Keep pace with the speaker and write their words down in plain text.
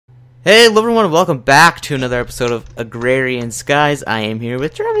Hey, hello everyone, welcome back to another episode of Agrarian Skies. I am here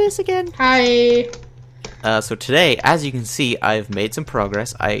with Travis again. Hi. So today, as you can see, I've made some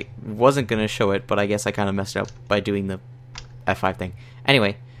progress. I wasn't going to show it, but I guess I kind of messed up by doing the F5 thing.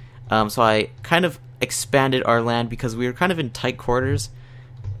 Anyway, so I kind of expanded our land because we were kind of in tight quarters.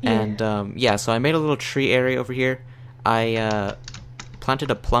 Yeah. And, yeah, so I made a little tree area over here. I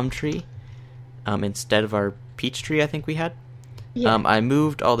planted a plum tree instead of our peach tree I think we had. Yeah. I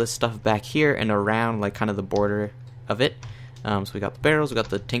moved all this stuff back here and around, like, kind of the border of it. So we got the barrels, we got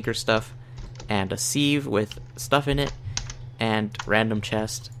the tinker stuff, and a sieve with stuff in it, and random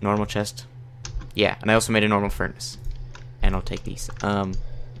chest, normal chest. Yeah, and I also made a normal furnace. And I'll take these. Got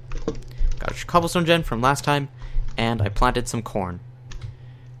a cobblestone gen from last time, and I planted some corn.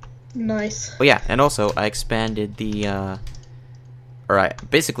 Nice. Oh yeah, and also I expanded the, or I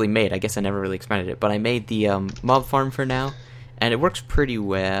basically made, I guess I never really expanded it, but I made the mob farm for now. And it works pretty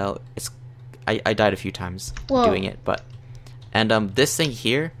well. I died a few times doing it, but this thing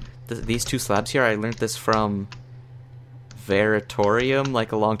here, these two slabs here, I learned this from Veritorium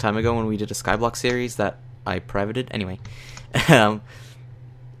like a long time ago when we did a Skyblock series that I privated. Anyway,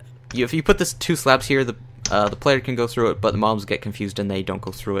 if you put this two slabs here, the player can go through it, but the mobs get confused and they don't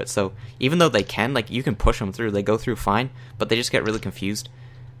go through it. So even though they can, like, you can push them through, they go through fine, but they just get really confused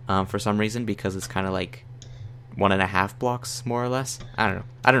for some reason because it's kind of like 1.5 blocks, more or less. I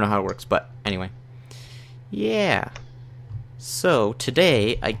don't know how it works, but anyway. Yeah. So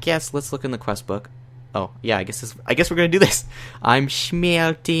today, I guess let's look in the quest book. Oh yeah, I guess we're gonna do this. I'm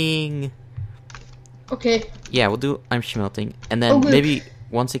smelting. Okay. Yeah, we'll do I'm smelting, and then maybe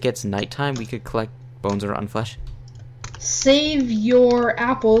once it gets nighttime, we could collect bones or rotten flesh. Save your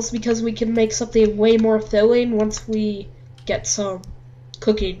apples because we can make something way more filling once we get some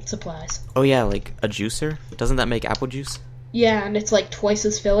cooking supplies. Oh yeah, like a juicer? Doesn't that make apple juice? Yeah, and it's like twice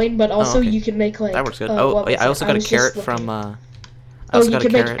as filling, but also okay. you can make like... That works good. I also got a carrot from... you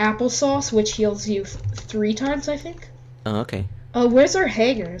can make applesauce, which heals you 3 times, I think. Oh, okay. Where's our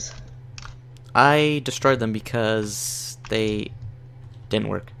hangers? I destroyed them because they didn't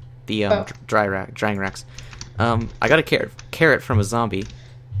work. The drying racks. I got a carrot from a zombie.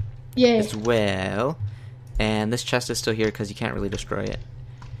 Yay. As well. And this chest is still here because you can't really destroy it.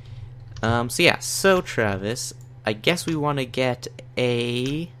 So Travis, I guess we want to get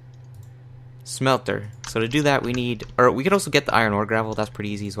a smelter. So to do that we need, or we could also get the iron ore gravel, that's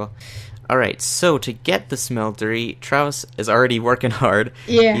pretty easy as well. Alright, so to get the smeltery, Travis is already working hard.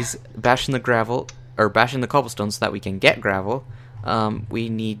 Yeah. He's bashing the gravel, or bashing the cobblestone so that we can get gravel. We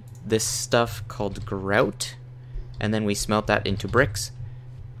need this stuff called grout, and then we smelt that into bricks.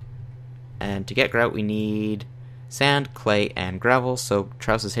 And to get grout we need sand, clay, and gravel. So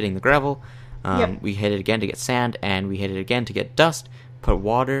Travis is hitting the gravel. Yep. We hit it again to get sand, and we hit it again to get dust. Put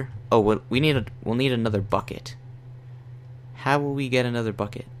water. Oh, we'll need another bucket. How will we get another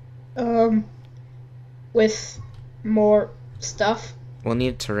bucket? With more stuff. We'll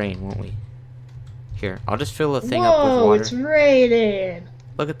need terrain, won't we? Here, I'll just fill a thing up with water. Whoa, it's raining.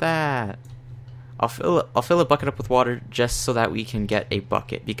 Look at that. I'll fill a bucket up with water just so that we can get a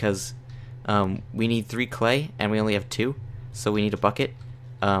bucket because we need 3 clay and we only have 2, so we need a bucket,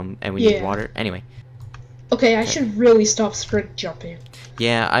 and we need water. Anyway. Okay, I should really stop sprint jumping.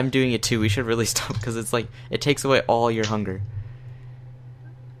 Yeah, I'm doing it too. We should really stop because it's like it takes away all your hunger.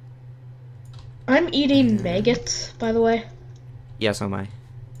 I'm eating maggots, by the way. Yeah, so am I.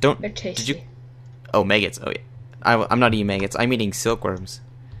 They're tasty. Did you? Oh, maggots. Oh yeah. I'm not eating maggots. I'm eating silkworms.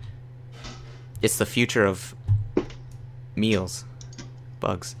 It's the future of meals.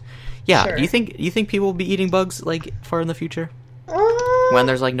 Bugs. Yeah, Sure. do you think people will be eating bugs like far in the future? When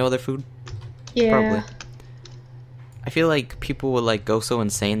there's like no other food? Yeah. Probably. I feel like people will like go so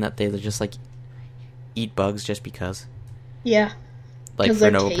insane that they just like eat bugs just because. Yeah. Like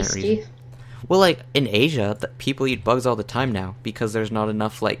for no apparent tasty. reason. Well, like in Asia, people eat bugs all the time now because there's not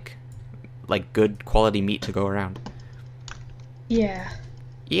enough like good quality meat to go around. Yeah.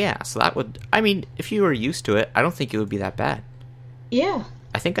 Yeah, so that would, I mean, if you were used to it, I don't think it would be that bad. Yeah.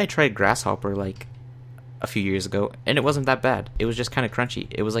 I think I tried grasshopper like a few years ago, and it wasn't that bad. It was just kind of crunchy.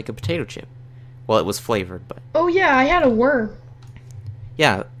 It was like a potato chip. Well, it was flavored, but... Oh yeah, I had a worm.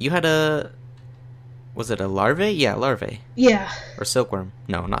 Yeah, you had a... Was it a larvae? Yeah, larvae. Yeah. Or silkworm.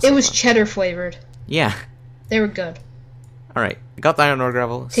 No, not It silkworm. was cheddar flavored. Yeah. They were good. Alright, got the iron ore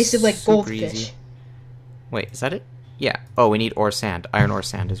gravel. Tasted like Super goldfish. easy. Wait, is that it? Yeah. Oh, we need ore sand. Iron ore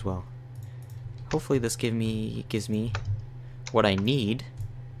sand as well. Hopefully this gives me what I need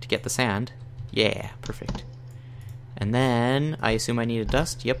to get the sand. Yeah, perfect. And then I assume I need a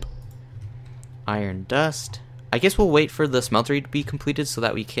dust. Yep. Iron dust. I guess we'll wait for the smeltery to be completed so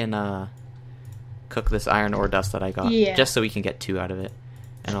that we can cook this iron ore dust that I got. Yeah. Just so we can get 2 out of it.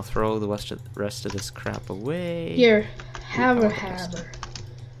 And I'll throw the rest of this crap away. Here, I hammer, want the dust. hammer.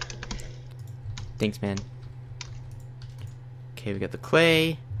 Thanks, man. Okay, we got the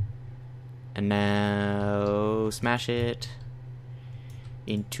clay. And now smash it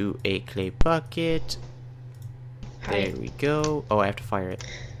into a clay bucket. There we go. Oh, I have to fire it.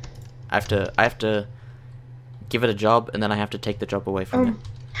 I have to give it a job, and then I have to take the job away from it.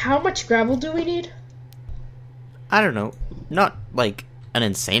 How much gravel do we need? I don't know. Not like an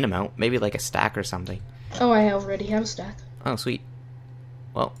insane amount. Maybe like a stack or something. Oh, I already have a stack. Oh, sweet.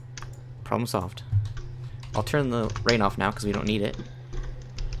 Well, problem solved. I'll turn the rain off now because we don't need it.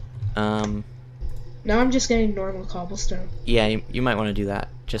 Now I'm just getting normal cobblestone. Yeah, you might want to do that,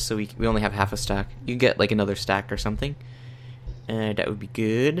 just so we only have half a stack. You can get like another stack or something. That would be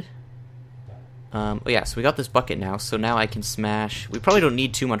good. Oh yeah, so we got this bucket now, so now I can smash... We probably don't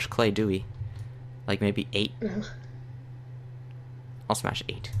need too much clay, do we? Like maybe 8? No. I'll smash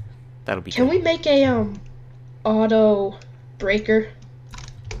 8. That'll be Can good. we make a, auto breaker?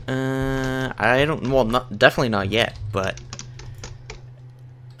 I don't... Well, definitely not yet, but...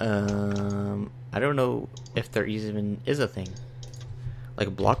 I don't know if there even is a thing. Like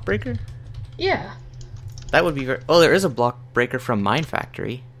a block breaker? Yeah. That would be very... Oh, there is a block breaker from Mine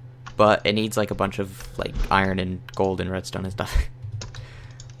Factory, but it needs like a bunch of like iron and gold and redstone and stuff.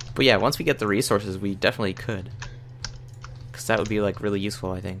 But yeah, once we get the resources, we definitely could. Because that would be like really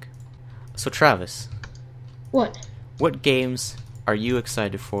useful, I think. So Travis. What? What games are you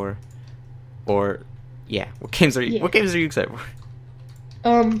excited for? Or, yeah, what games are you excited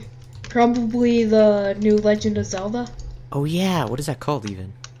for? Probably the new Legend of Zelda. Oh yeah, what is that called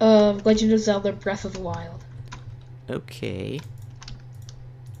even? Legend of Zelda Breath of the Wild. Okay.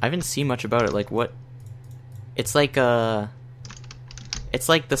 I haven't seen much about it. Like what? It's like it's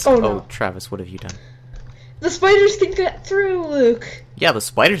like this. Oh, no. Oh, Travis, what have you done? The spiders can get through, Luke. Yeah, the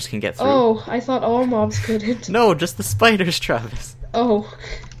spiders can get through. Oh, I thought all mobs couldn't. No, just the spiders, Travis. Oh.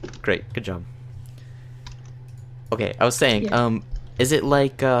 Great, good job. Okay, I was saying, Yeah. Is it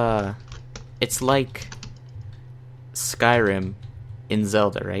like it's like Skyrim in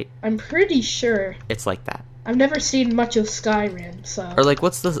Zelda, right? I'm pretty sure. It's like that. I've never seen much of Skyrim, so. Or like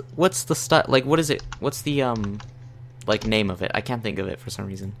what's the style, like what is it? What's the like name of it? I can't think of it for some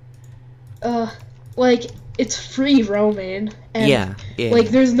reason. Like it's free roaming and Yeah. like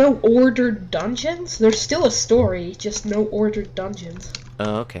there's no ordered dungeons. There's still a story, just no ordered dungeons.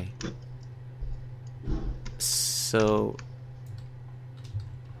 Oh, okay. So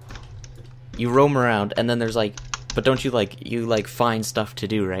you roam around and then there's like, but don't you like find stuff to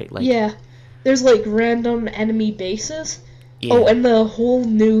do, right? Like Yeah. There's like random enemy bases. yeah. Oh, and the whole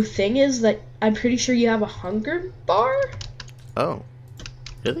new thing is that I'm pretty sure you have a hunger bar? Oh.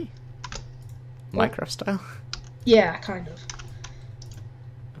 Really? Minecraft style? Yeah, kind of.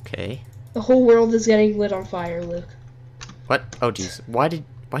 Okay. The whole world is getting lit on fire, Luke. What? Oh jeez. Why'd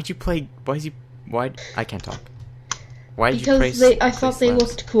you play I can't talk. Why did you Because play I thought they slabs?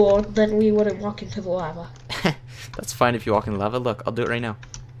 looked cool, then we wouldn't walk into the lava. That's fine if you walk in the lava. Look, I'll do it right now.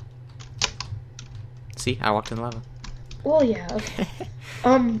 See, I walked in the lava. Well, yeah, okay.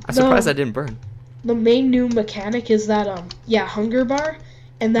 I'm surprised I didn't burn. The main new mechanic is that, hunger bar,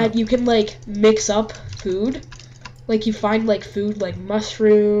 and that you can, like, mix up food. Like, you find, like, food like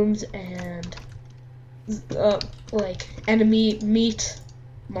mushrooms and, like, enemy meat,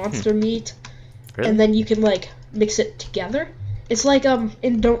 monster meat, Really? and then you can, like, mix it together. It's like,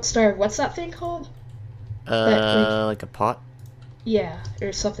 in Don't Starve, what's that thing called? Like a pot? Yeah,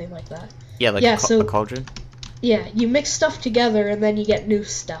 or something like that. Yeah, like Yeah, a cauldron? Yeah, you mix stuff together and then you get new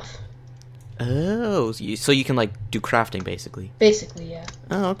stuff. Oh, so you can, like, do crafting, basically. Basically, yeah.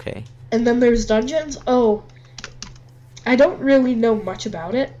 Oh, okay. And then there's dungeons. Oh, I don't really know much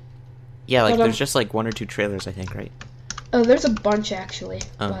about it. Yeah, like, But, there's just, like, 1 or 2 trailers, I think, right? Oh, there's a bunch, actually.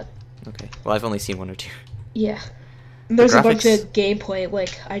 Oh. But, Okay. Well, I've only seen 1 or 2. yeah. And there's a bunch graphics- of gameplay,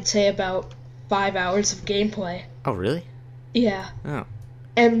 like, I'd say about 5 hours of gameplay. Oh, really? Yeah. Oh.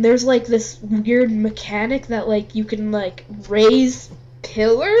 And there's, like, this weird mechanic that, like, you can, like, raise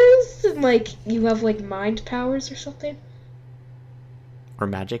pillars, and, like, you have, like, mind powers or something. Or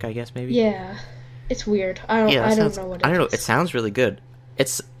magic, I guess, maybe? Yeah. It's weird. I don't know what it is. I don't know. It sounds really good.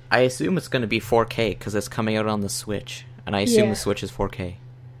 I assume it's going to be 4K because it's coming out on the Switch, and I assume Yeah. the Switch is 4K.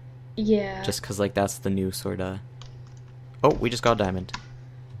 Yeah. Just because, like, that's the new sort of... Oh, we just got a diamond.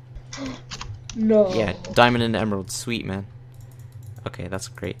 No. Yeah, diamond and emerald. Sweet, man. Okay, that's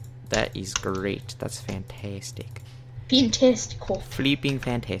great. That is great. That's fantastic. Fantastical. Flipping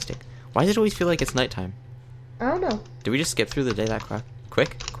fantastic. Why does it always feel like it's nighttime? I don't know. Did we just skip through the day that quick?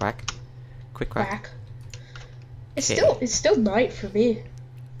 Quack. Quick quack. Quack. Okay. It's still night for me.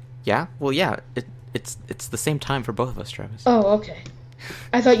 Yeah? Well, yeah. It's the same time for both of us, Travis. Oh, okay.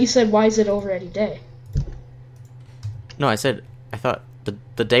 I thought you said, why is it already day? No, I thought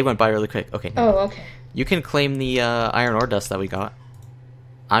the day went by really quick. Okay. Oh, okay. You can claim the iron ore dust that we got.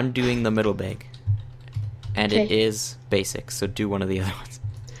 I'm doing the middle bag. And it is basic, so do one of the other ones.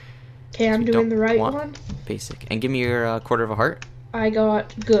 Okay, I'm doing the right one. Basic. And give me your quarter of a heart. I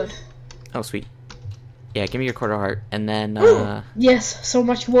got good. Oh, sweet. Yeah, give me your quarter of a heart. And then, yes, so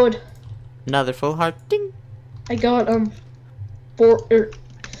much wood. another full heart. Ding! I got,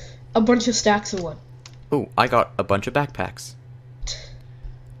 a bunch of stacks of wood. Oh, I got a bunch of backpacks.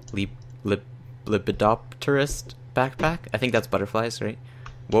 Lepidopterist backpack? I think that's butterflies, right?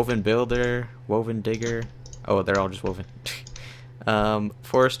 Woven builder, woven digger. Oh, they're all just woven.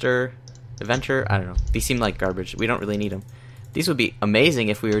 Forester, adventure. I don't know. These seem like garbage. We don't really need them. These would be amazing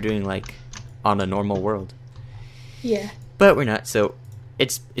if we were doing like on a normal world. Yeah. But we're not, so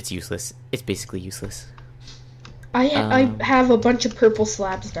it's useless. It's basically useless. I have a bunch of purple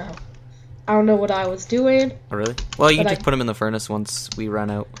slabs now. I don't know what I was doing. Oh, really? Well, you can just put them in the furnace once we run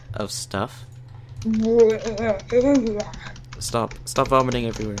out of stuff. Stop vomiting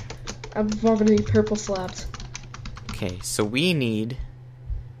everywhere. I'm vomiting purple slabs. Okay, so we need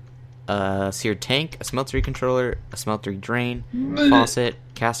a seared tank, a smeltery controller, a smeltery drain, faucet,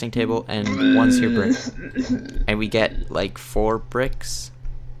 casting table, and one seared brick. And we get like 4 bricks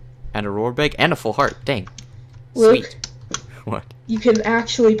and a roar bag and a full heart. Dang. Look, sweet. What? You can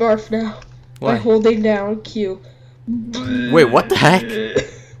actually barf now. Why? By holding down Q. Wait, what the heck?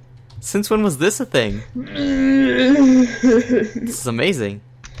 Since when was this a thing? This is amazing.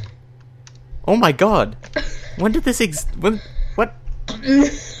 Oh my god. When did this what?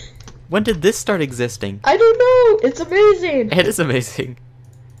 When did this start existing? I don't know. It's amazing. It is amazing.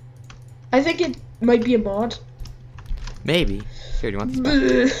 I think it might be a mod. Maybe. Here, do you want this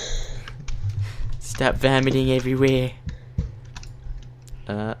back? Stop vomiting everywhere.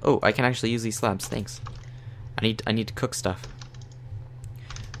 Oh, I can actually use these slabs. Thanks. I need to cook stuff.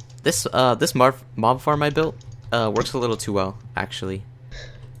 This mob farm I built works a little too well, actually.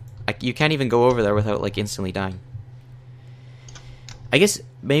 You can't even go over there without like instantly dying. I guess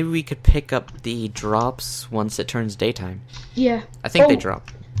maybe we could pick up the drops once it turns daytime. Yeah. I think they drop.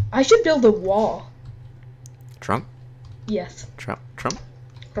 I should build a wall. Trump? Yes. Trump? You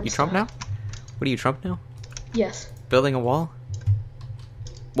style. Trump now? What are you, Trump now? Yes. Building a wall?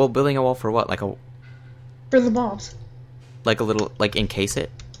 Well, building a wall for what? For the mobs. Like a little, like encase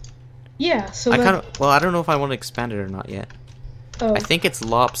it? Yeah, so well, I don't know if I want to expand it or not yet. Oh. I think it's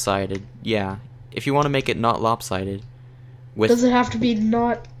lopsided. Yeah. If you want to make it not lopsided. Does it have to be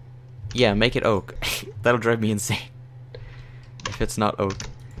not... Yeah, make it oak. That'll drive me insane. If it's not oak.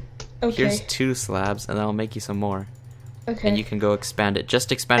 Okay. Here's 2 slabs, and then I'll make you some more. Okay. And you can go expand it.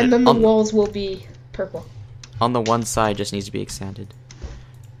 Just expand it. And then the walls will be purple. On the one side, just needs to be expanded.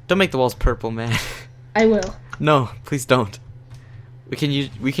 Don't make the walls purple, man. I will. No, please don't. We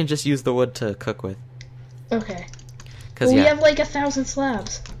can just use the wood to cook with. Okay. Cause we have like 1,000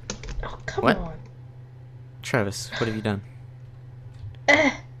 slabs. Oh, come on. Travis, what have you done?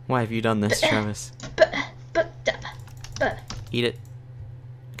 Why have you done this, Travis? Eat it.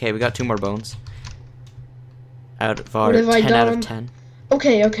 Okay, we got 2 more bones. Out of our 10 out of 10.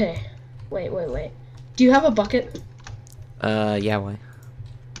 Okay. Wait. Do you have a bucket? Yeah, why?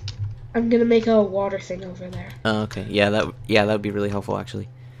 I'm gonna make a water thing over there. Okay. Yeah, that would be really helpful, actually.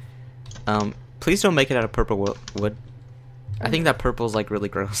 Please don't make it out of purple wood. I think that purple is like really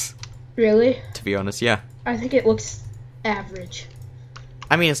gross. Really? To be honest, yeah. I think it looks average.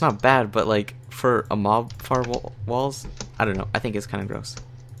 I mean, it's not bad, but like for a mob farm walls, I don't know. I think it's kind of gross.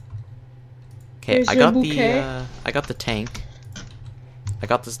 Okay, I got the tank. I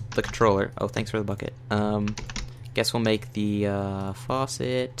got the controller. Oh, thanks for the bucket. Guess we'll make the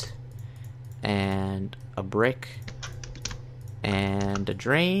faucet and a brick and a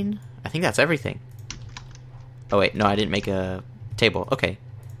drain. I think that's everything. Oh wait, no, I didn't make a table. Okay.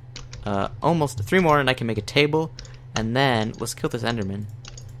 Almost 3 more and I can make a table. And then, let's kill this Enderman.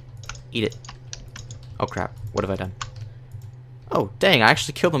 Eat it. Oh crap, what have I done? Oh, dang, I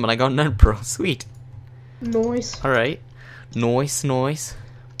actually killed him and I got an Ender Pearl. Sweet. Nice. Alright. Nice.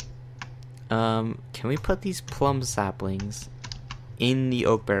 Can we put these plum saplings in the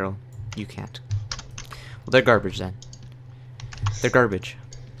oak barrel? You can't. Well, they're garbage then. They're garbage.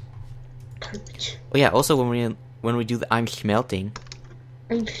 Oh yeah, also when we do the I'm smelting,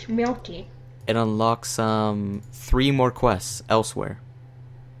 it unlocks 3 more quests elsewhere.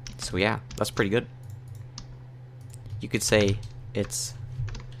 So yeah, that's pretty good. you could say it's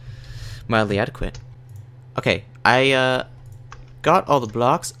mildly adequate. Okay, I got all the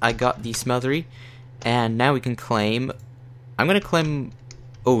blocks. I got the smeltery, and now we can claim. I'm gonna claim.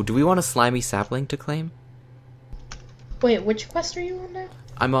 Oh, do we want a slimy sapling to claim? Wait, which quest are you on now?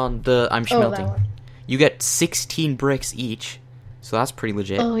 I'm Oh, smelting. that one. You get 16 bricks each, so that's pretty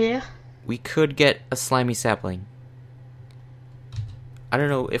legit. Oh, yeah? We could get a slimy sapling. I don't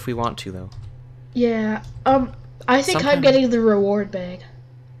know if we want to, though. Yeah, I think I'm Sometimes- getting the reward bag.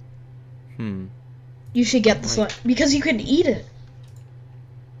 You should get the slime, because you can eat it.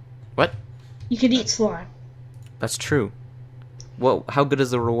 What? You can eat slime. That's true. Well, how good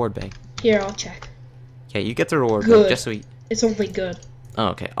is the reward bag? Here, I'll check. Yeah, you get the reward Good. bag just so we... It's only good. Oh,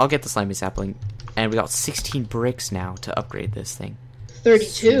 okay. I'll get the slimy sapling. And we got 16 bricks now to upgrade this thing.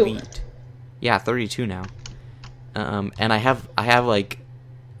 32. Sweet. Yeah, 32 now. And I have like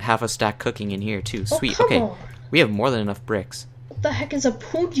half a stack cooking in here too. Sweet. Oh, come Okay. on. We have more than enough bricks. What the heck is a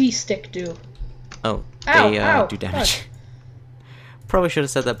Punji stick do? Oh, Ow, they ow, do damage. Probably should have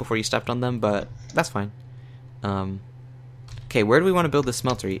said that before you stepped on them, but that's fine. Okay, where do we want to build the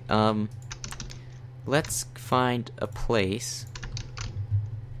smeltery? Let's find a place.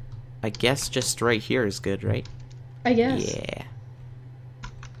 I guess just right here is good, right? I guess. Yeah.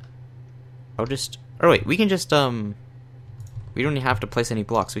 I'll just... Oh, wait, we can just, we don't have to place any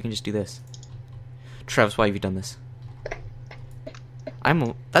blocks. We can just do this. Travis, why have you done this?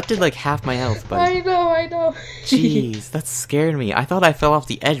 That did like half my health, buddy. I know. Jeez, that scared me. I thought I fell off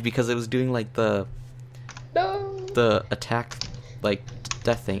the edge because it was doing like the attack, like,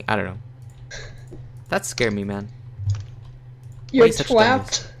 death thing. I don't know. That scared me, man. You're such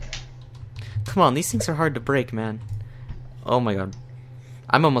trapped. Come on, these things are hard to break, man. Oh my god.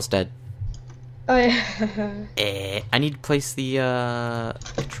 I'm almost dead. I need to place the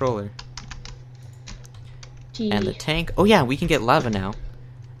controller. And the tank. Oh yeah, we can get lava now.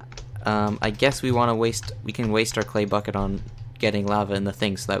 I guess we can waste our clay bucket on getting lava in the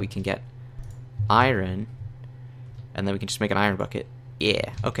thing so that we can get iron. And then we can just make an iron bucket.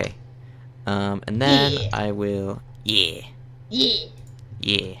 Yeah, okay. And then Yeah. I will... Yeah. Yeah.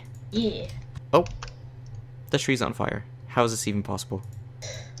 Yeah. Yeah. Oh. The tree's on fire. How is this even possible?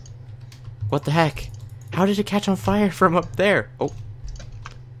 What the heck? How did it catch on fire from up there? Oh.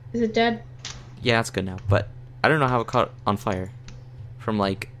 Is it dead? Yeah, it's good now. But I don't know how it caught on fire from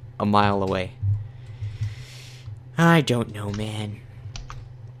like a mile away. I don't know, man.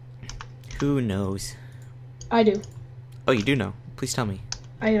 Who knows? I do. Oh, you do know. Please tell me.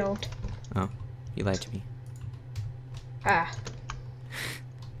 I don't. Oh, you lied to me. Ah,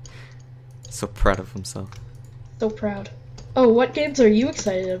 So proud of himself. so proud. Oh, what games are you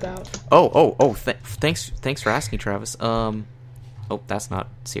excited about? Thanks for asking, Travis. Oh, that's not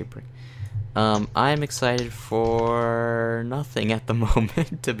Seabrick. I'm excited for nothing at the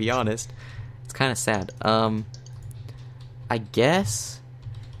moment, to be honest. It's kind of sad. I guess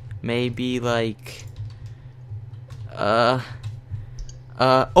maybe like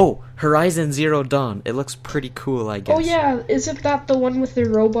Horizon Zero Dawn. It looks pretty cool, I guess. Oh yeah, isn't that the one with the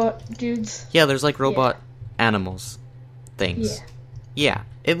robot dudes? Yeah, there's like robot animals things. Yeah,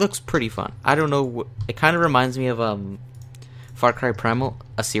 it looks pretty fun. I don't know, it kind of reminds me of Far Cry Primal,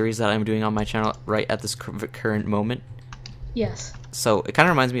 a series that I'm doing on my channel right at this current moment. Yes. So it kind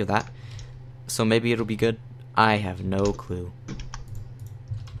of reminds me of that. So maybe it'll be good. I have no clue.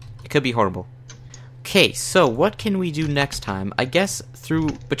 It could be horrible. Okay, so what can we do next time? I guess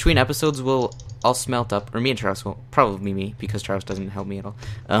between episodes I'll smelt up, or me and Travis will, probably me, because Travis doesn't help me at all.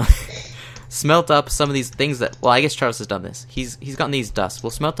 Smelt up some of these things that, well, I guess Travis has done this. He's gotten these dusts.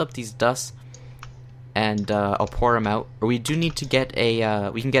 We'll smelt up these dusts, and I'll pour them out. Or we do need to get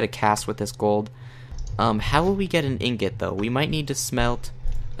we can get a cast with this gold. How will we get an ingot, though? We might need to smelt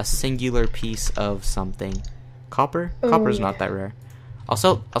a singular piece of something. Copper? Oh, Copper's yeah. not that rare. I'll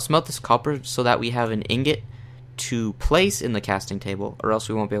smelt this copper so that we have an ingot to place in the casting table, or else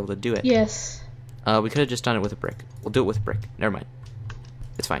we won't be able to do it. Yes. We could have just done it with a brick. We'll do it with a brick. Never mind.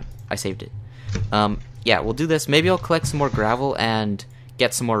 It's fine. I saved it. Yeah, we'll do this. Maybe I'll collect some more gravel and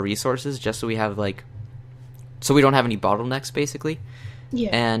get some more resources, just so we have, like... So we don't have any bottlenecks, basically.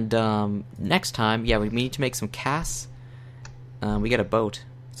 Yeah. And, next time, yeah, we need to make some casts. We get a boat,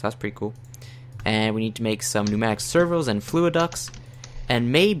 so that's pretty cool. And we need to make some pneumatic servos and fluid ducts. And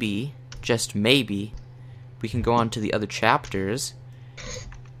maybe, just maybe, we can go on to the other chapters.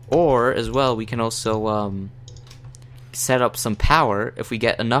 Or, as well, we can also, set up some power. If we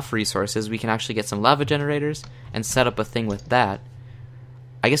get enough resources, we can actually get some lava generators and set up a thing with that.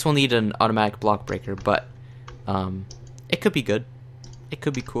 I guess we'll need an automatic block breaker, but, it could be good. It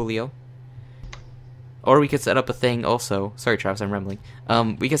could be coolio. Or we could set up a thing also. Sorry, Travis, I'm rambling.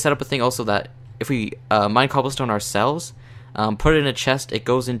 We could set up a thing also that if we mine cobblestone ourselves, put it in a chest, it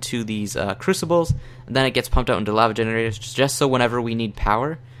goes into these crucibles, and then it gets pumped out into lava generators, just so whenever we need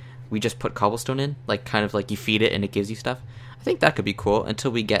power, we just put cobblestone in, like kind of like you feed it and it gives you stuff. I think that could be cool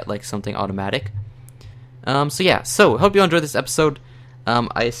until we get like something automatic. So yeah, so hope you enjoyed this episode.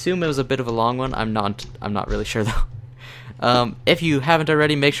 I assume it was a bit of a long one. I'm not really sure though. If you haven't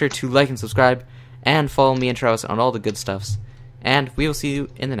already, make sure to like and subscribe, and follow me and Travis on all the good stuffs. And we will see you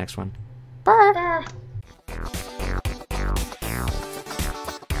in the next one. Bye.